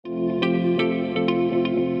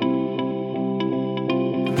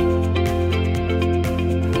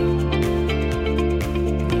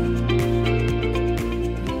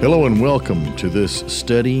Hello and welcome to this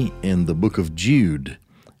study in the book of Jude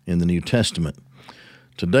in the New Testament.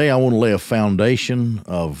 Today I want to lay a foundation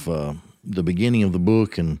of the beginning of the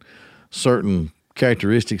book and certain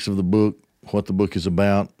characteristics of the book, what the book is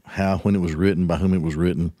about, how, when it was written, by whom it was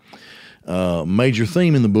written, major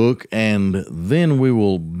theme in the book, and then we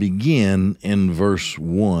will begin in verse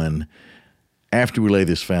 1 after we lay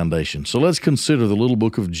this foundation. So let's consider the little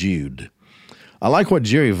book of Jude. I like what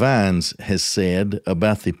Jerry Vines has said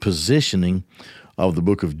about the positioning of the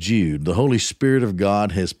book of Jude. The Holy Spirit of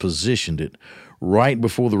God has positioned it right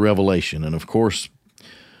before the Revelation. And of course,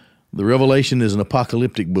 the Revelation is an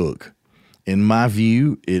apocalyptic book. In my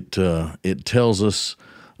view, it tells us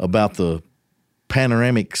about the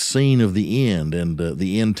panoramic scene of the end and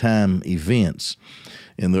the end time events.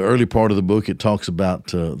 In the early part of the book, it talks about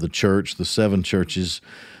the church, the seven churches.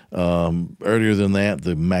 Earlier than that,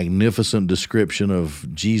 the magnificent description of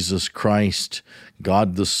Jesus Christ,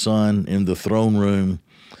 God the Son, in the throne room.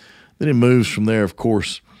 Then it moves from there, of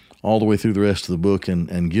course, all the way through the rest of the book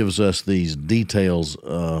and gives us these details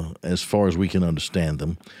as far as we can understand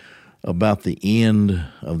them about the end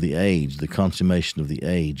of the age, the consummation of the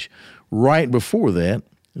age. Right before that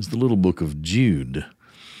is the little book of Jude.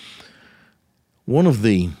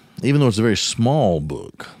 Even though it's a very small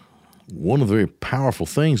book, one of the very powerful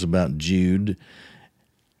things about Jude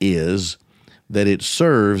is that it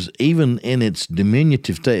serves, even in its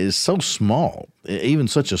diminutive state, it's so small, even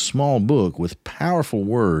such a small book with powerful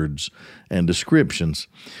words and descriptions,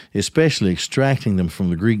 especially extracting them from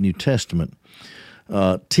the Greek New Testament,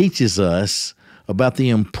 teaches us about the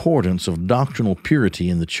importance of doctrinal purity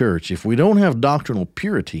in the church. If we don't have doctrinal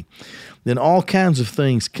purity, then all kinds of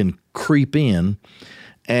things can creep in,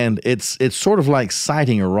 and it's sort of like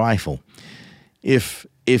sighting a rifle. If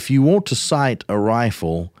you want to sight a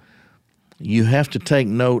rifle, you have to take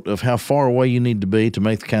note of how far away you need to be to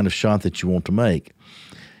make the kind of shot that you want to make.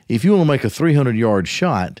 If you want to make a 300-yard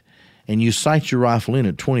shot and you sight your rifle in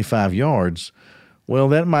at 25 yards, well,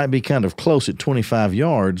 that might be kind of close at 25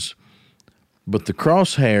 yards, but the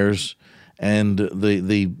crosshairs and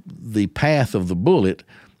the path of the bullet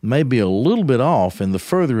may be a little bit off, and the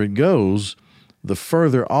further it goes, the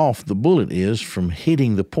further off the bullet is from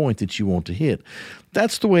hitting the point that you want to hit.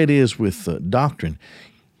 That's the way it is with doctrine.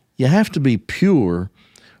 You have to be pure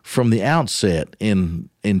from the outset in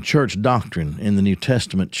church doctrine in the New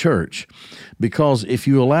Testament church, because if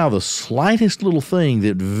you allow the slightest little thing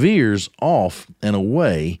that veers off and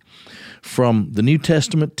away from the New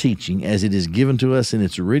Testament teaching as it is given to us in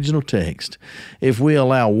its original text, if we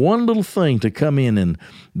allow one little thing to come in and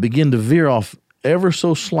begin to veer off ever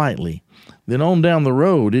so slightly, then on down the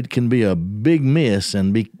road it can be a big miss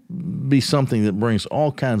and be something that brings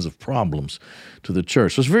all kinds of problems to the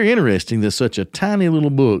church. So it's very interesting that such a tiny little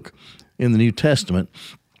book in the New Testament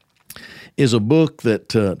is a book that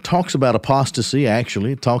talks about apostasy.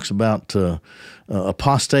 Actually, it talks about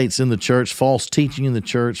apostates in the church, false teaching in the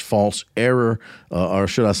church, false error, or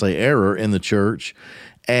should I say error in the church,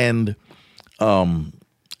 and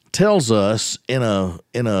tells us in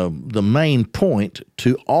the main point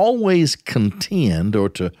to always contend, or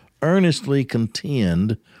to earnestly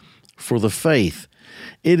contend for the faith.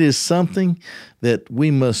 It is something that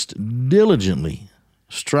we must diligently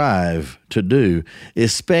strive to do,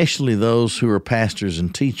 especially those who are pastors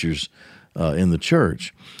and teachers in the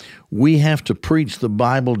church. We have to preach the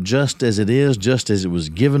Bible just as it is, just as it was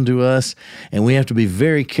given to us, and we have to be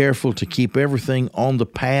very careful to keep everything on the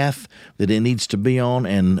path that it needs to be on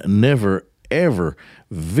and never, ever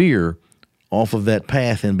veer off of that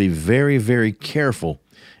path, and be very, very careful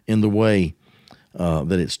in the way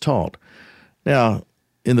that it's taught. Now,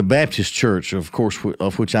 in the Baptist church, of course,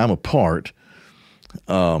 of which I'm a part,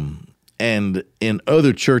 and in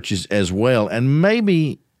other churches as well, and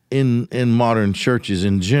maybe in modern churches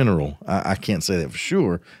in general, I can't say that for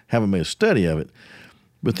sure, haven't made a study of it,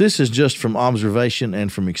 but this is just from observation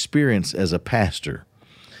and from experience as a pastor.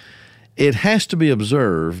 It has to be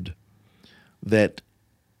observed that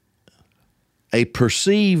a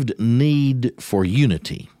perceived need for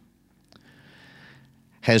unity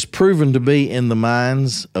has proven to be in the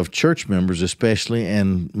minds of church members especially,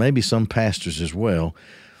 and maybe some pastors as well.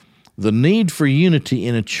 The need for unity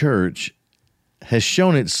in a church has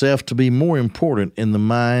shown itself to be more important in the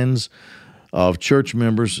minds of church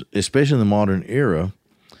members, especially in the modern era,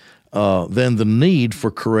 than the need for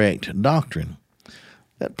correct doctrine.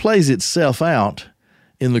 That plays itself out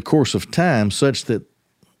in the course of time such that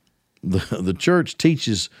the church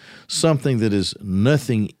teaches something that is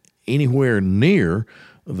nothing anywhere near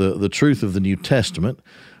the truth of the New Testament,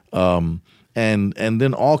 and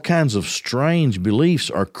then all kinds of strange beliefs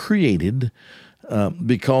are created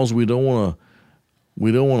because we don't want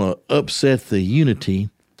to upset the unity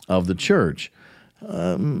of the church.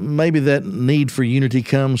 Maybe that need for unity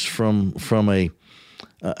comes from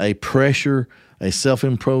a pressure, a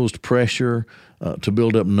self-imposed pressure to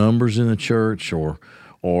build up numbers in the church,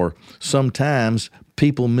 or sometimes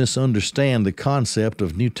people misunderstand the concept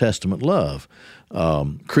of New Testament love,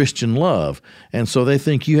 Christian love, and so they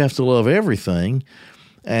think you have to love everything,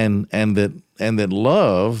 and that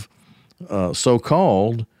love,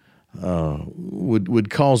 so-called, would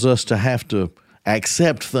cause us to have to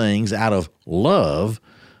accept things out of love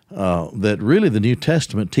that really the New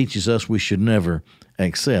Testament teaches us we should never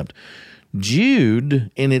accept. Jude,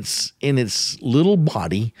 in its little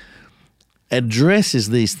body, addresses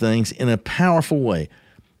these things in a powerful way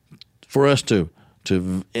for us to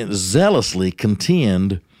zealously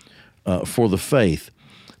contend for the faith.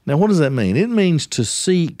 Now, what does that mean? It means to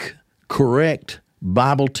seek correct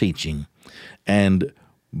Bible teaching and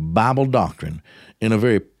Bible doctrine in a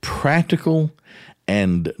very practical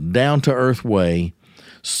and down-to-earth way,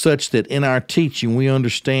 such that in our teaching we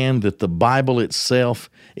understand that the Bible itself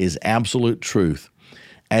is absolute truth,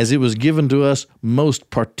 as it was given to us most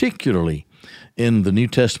particularly in the New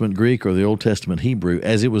Testament Greek or the Old Testament Hebrew.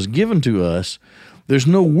 As it was given to us, there's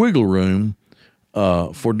no wiggle room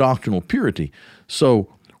for doctrinal purity.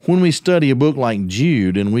 So when we study a book like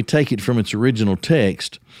Jude and we take it from its original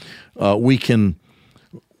text, we can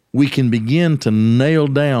begin to nail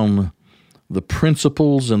down the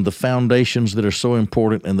principles and the foundations that are so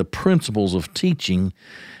important, and the principles of teaching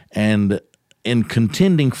and in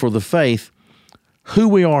contending for the faith, who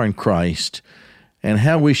we are in Christ, and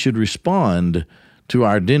how we should respond to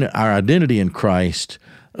our identity in Christ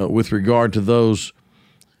with regard to those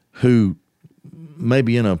who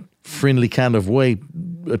maybe in a friendly kind of way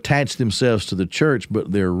attach themselves to the church,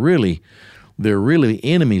 but they're really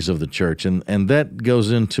enemies of the church, and that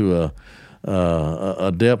goes into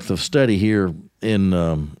a depth of study here in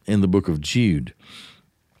the book of Jude.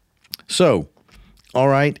 So, all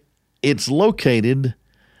right, it's located,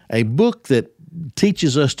 a book that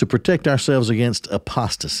teaches us to protect ourselves against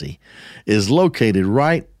apostasy is located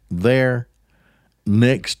right there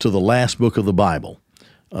next to the last book of the Bible,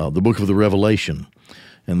 the book of the Revelation.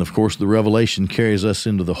 And of course, the Revelation carries us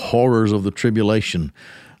into the horrors of the tribulation,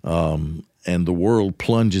 and the world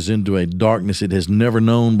plunges into a darkness it has never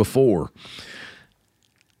known before.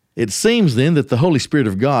 It seems then that the Holy Spirit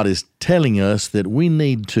of God is telling us that we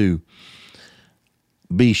need to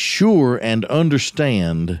be sure and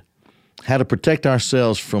understand how to protect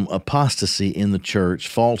ourselves from apostasy in the church,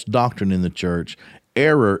 false doctrine in the church,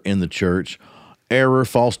 error in the church,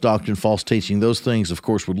 false doctrine, false teaching. Those things, of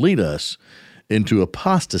course, would lead us into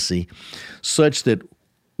apostasy, such that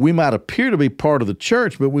we might appear to be part of the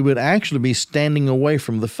church, but we would actually be standing away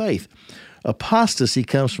from the faith. Apostasy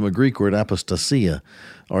comes from a Greek word, apostasia,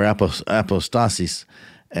 or apostasis,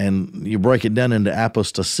 and you break it down into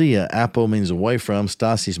apostasia. Apo means away from,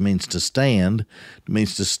 stasis means to stand, it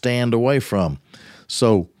means to stand away from.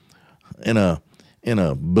 So in a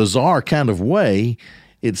bizarre kind of way,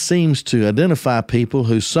 it seems to identify people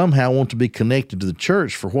who somehow want to be connected to the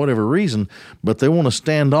church for whatever reason, but they want to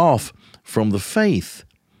stand off from the faith.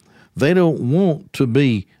 They don't want to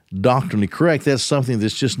be doctrinally correct. That's something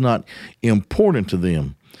that's just not important to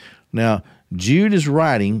them. Now, Jude is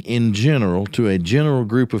writing in general to a general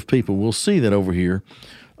group of people. We'll see that over here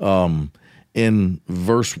in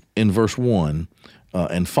verse 1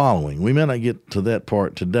 and following. We may not get to that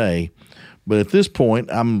part today, but at this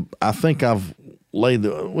point, I think I've laid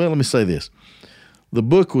let me say this. The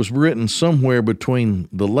book was written somewhere between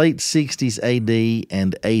the late 60s AD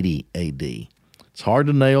and 80 AD. It's hard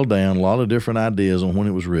to nail down, a lot of different ideas on when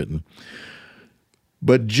it was written.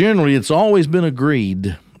 But generally, it's always been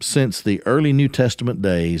agreed since the early New Testament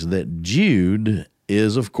days that Jude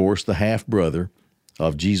is, of course, the half-brother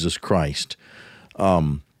of Jesus Christ.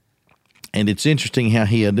 And it's interesting how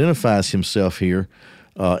he identifies himself here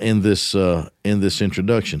in this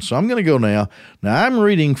introduction. So I'm going to go now. Now I'm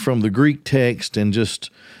reading from the Greek text and just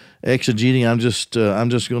exegeting. I'm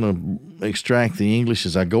just going to extract the English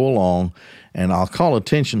as I go along, and I'll call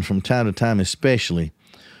attention from time to time, especially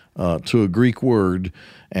to a Greek word,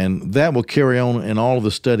 and that will carry on in all of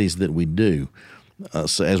the studies that we do.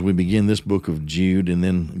 So as we begin this book of Jude, and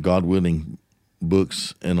then, God willing,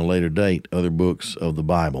 books in a later date, other books of the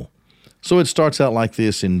Bible. So it starts out like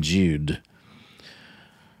this in Jude.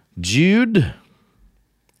 Jude,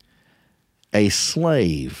 a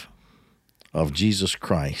slave of Jesus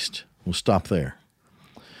Christ. We'll stop there.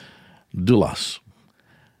 Doulos,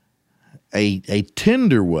 a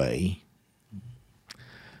tender way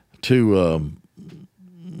to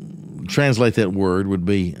translate that word would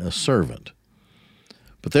be a servant.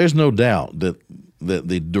 But there's no doubt that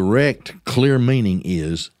the direct, clear meaning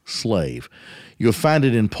is slave. You'll find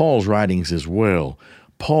it in Paul's writings as well.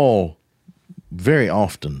 Paul very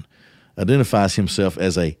often identifies himself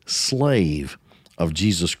as a slave of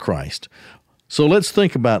Jesus Christ. So let's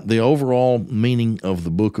think about the overall meaning of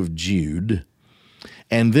the book of Jude,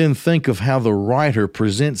 and then think of how the writer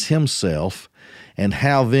presents himself and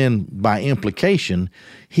how then, by implication,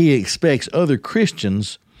 he expects other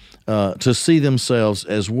Christians to see themselves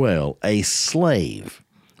as well, a slave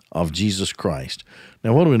of Jesus Christ.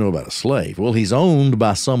 Now, what do we know about a slave? Well, he's owned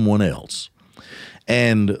by someone else,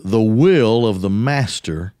 and the will of the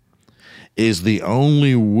master is the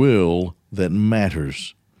only will that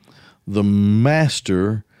matters. The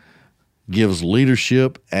master gives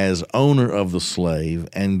leadership as owner of the slave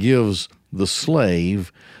and gives the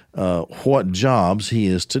slave what jobs he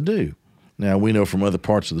is to do. Now, we know from other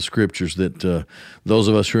parts of the Scriptures that those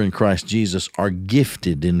of us who are in Christ Jesus are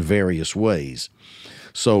gifted in various ways.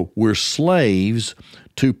 So we're slaves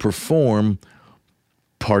to perform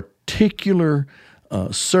particular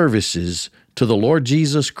services to the Lord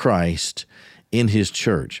Jesus Christ in His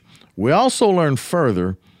church. We also learn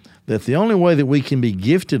further that the only way that we can be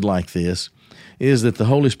gifted like this is that the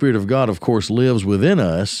Holy Spirit of God, of course, lives within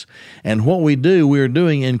us, and what we do, we are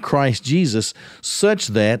doing in Christ Jesus, such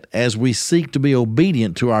that as we seek to be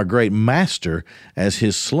obedient to our great Master as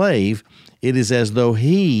His slave, it is as though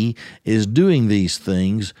He is doing these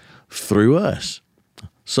things through us.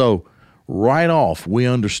 So, right off, we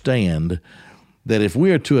understand that if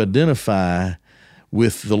we are to identify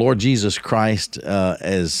with the Lord Jesus Christ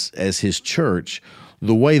as His church,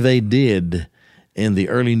 the way they did in the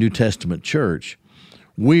early New Testament church,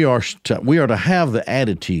 we are to have the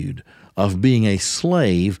attitude of being a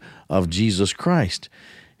slave of Jesus Christ.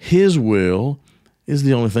 His will is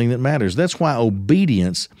the only thing that matters. That's why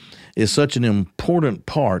obedience is such an important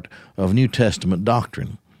part of New Testament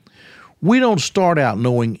doctrine. We don't start out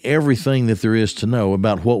knowing everything that there is to know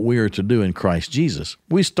about what we are to do in Christ Jesus.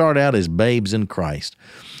 We start out as babes in Christ.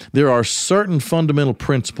 There are certain fundamental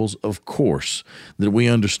principles, of course, that we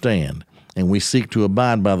understand, and we seek to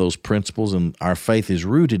abide by those principles, and our faith is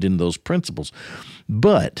rooted in those principles.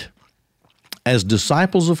 But as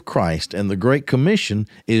disciples of Christ, and the Great Commission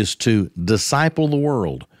is to disciple the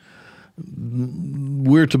world,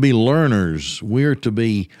 we're to be learners. We're to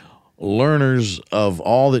be learners of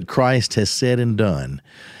all that Christ has said and done.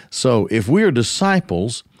 So if we are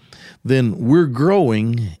disciples, then we're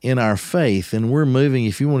growing in our faith, and we're moving,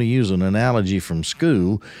 if you want to use an analogy from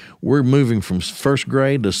school, we're moving from first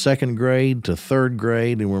grade to second grade to third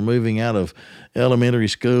grade, and we're moving out of elementary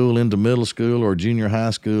school into middle school or junior high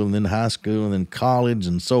school, and then high school, and then college,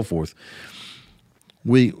 and so forth.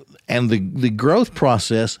 The growth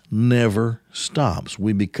process never stops.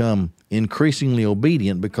 We become increasingly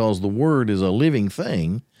obedient because the Word is a living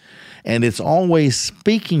thing, and it's always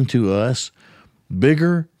speaking to us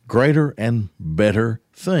bigger, greater, and better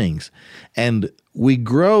things. And we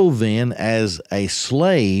grow then as a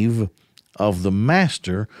slave of the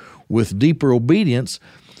Master with deeper obedience,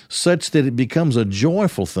 such that it becomes a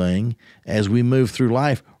joyful thing as we move through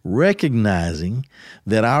life, recognizing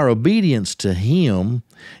that our obedience to Him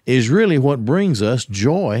is really what brings us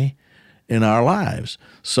joy in our lives.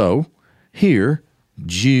 So here,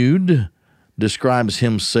 Jude describes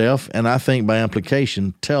himself, and I think by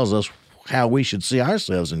implication tells us how we should see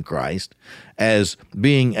ourselves in Christ as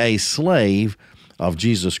being a slave of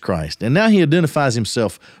Jesus Christ. And now he identifies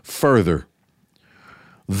himself further.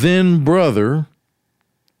 Then brother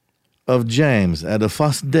of James,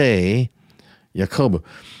 Adiphos Jacob.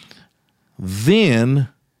 Then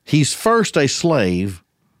he's first a slave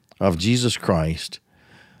of Jesus Christ.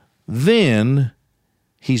 Then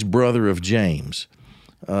he's brother of James.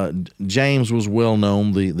 James was well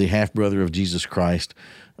known, the half-brother of Jesus Christ,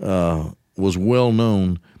 was well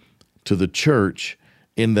known to the church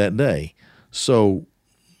in that day. So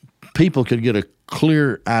people could get a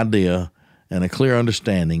clear idea and a clear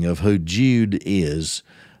understanding of who Jude is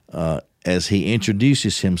as he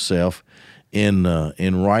introduces himself in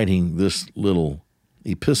writing this little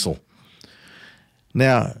epistle.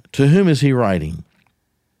 Now, to whom is he writing?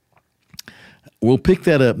 We'll pick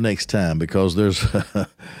that up next time because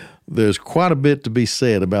there's quite a bit to be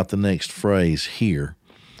said about the next phrase here.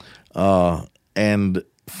 And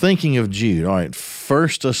thinking of Jude, all right,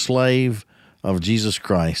 first a slave of Jesus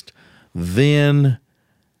Christ, then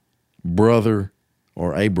brother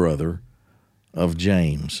or a brother of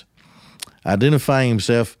James. Identifying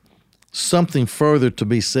himself, something further to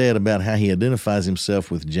be said about how he identifies himself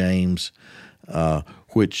with James,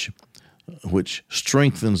 which which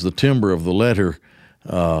strengthens the timbre of the letter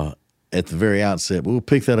at the very outset. We'll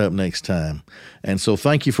pick that up next time. And so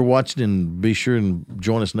thank you for watching, and be sure and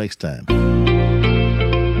join us next time.